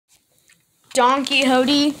Donkey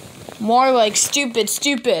Hodie, more like stupid.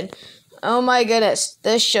 Oh my goodness,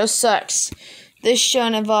 this show sucks. This show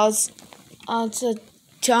involves it's a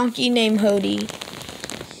donkey named Hodie.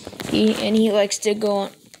 He likes to go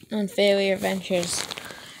on failure adventures.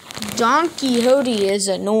 Donkey Hodie is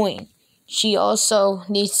annoying. She also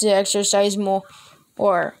needs to exercise more.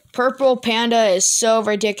 Or Purple Panda is so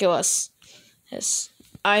ridiculous. Yes,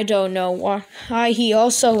 I don't know why he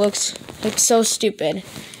also looks so stupid.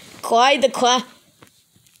 Clyde the Clown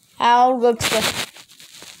looks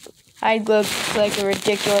like a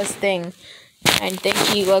ridiculous thing. I think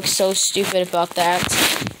he looks so stupid about that.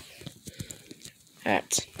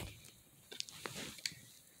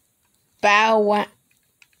 Bow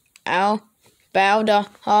the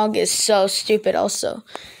Hog is so stupid also.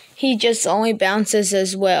 He just only bounces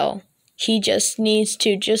as well. He just needs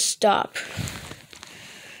to stop.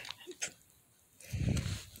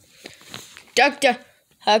 Dr.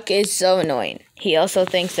 Huck is so annoying. He also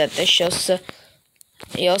thinks that this show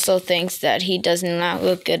he also thinks that he does not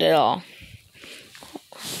look good at all.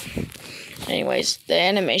 Anyways, the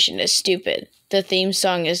animation is stupid. The theme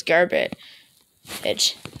song is garbage.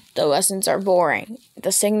 The lessons are boring.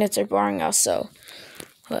 The signets are boring also.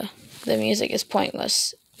 The music is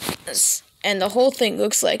pointless. And the whole thing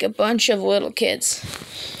looks like a bunch of little kids.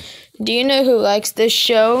 Do you know who likes this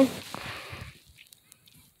show?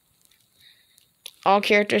 All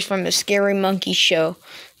characters from the Scary Monkey Show.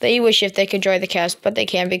 They wish if they could join the cast, but they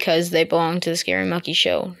can't because they belong to the Scary Monkey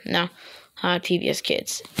Show. Now, PBS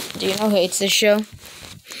Kids. Do you know who hates this show?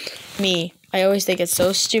 Me. I always think it's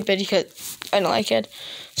so stupid because I don't like it.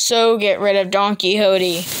 So get rid of Donkey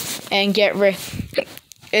Hodie and get rid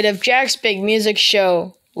of Jack's Big Music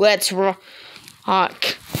Show. Let's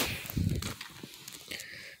rock.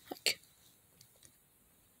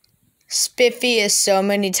 Spiffy is so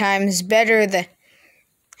many times better than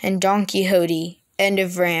Donkey Hodie. End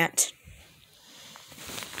of rant.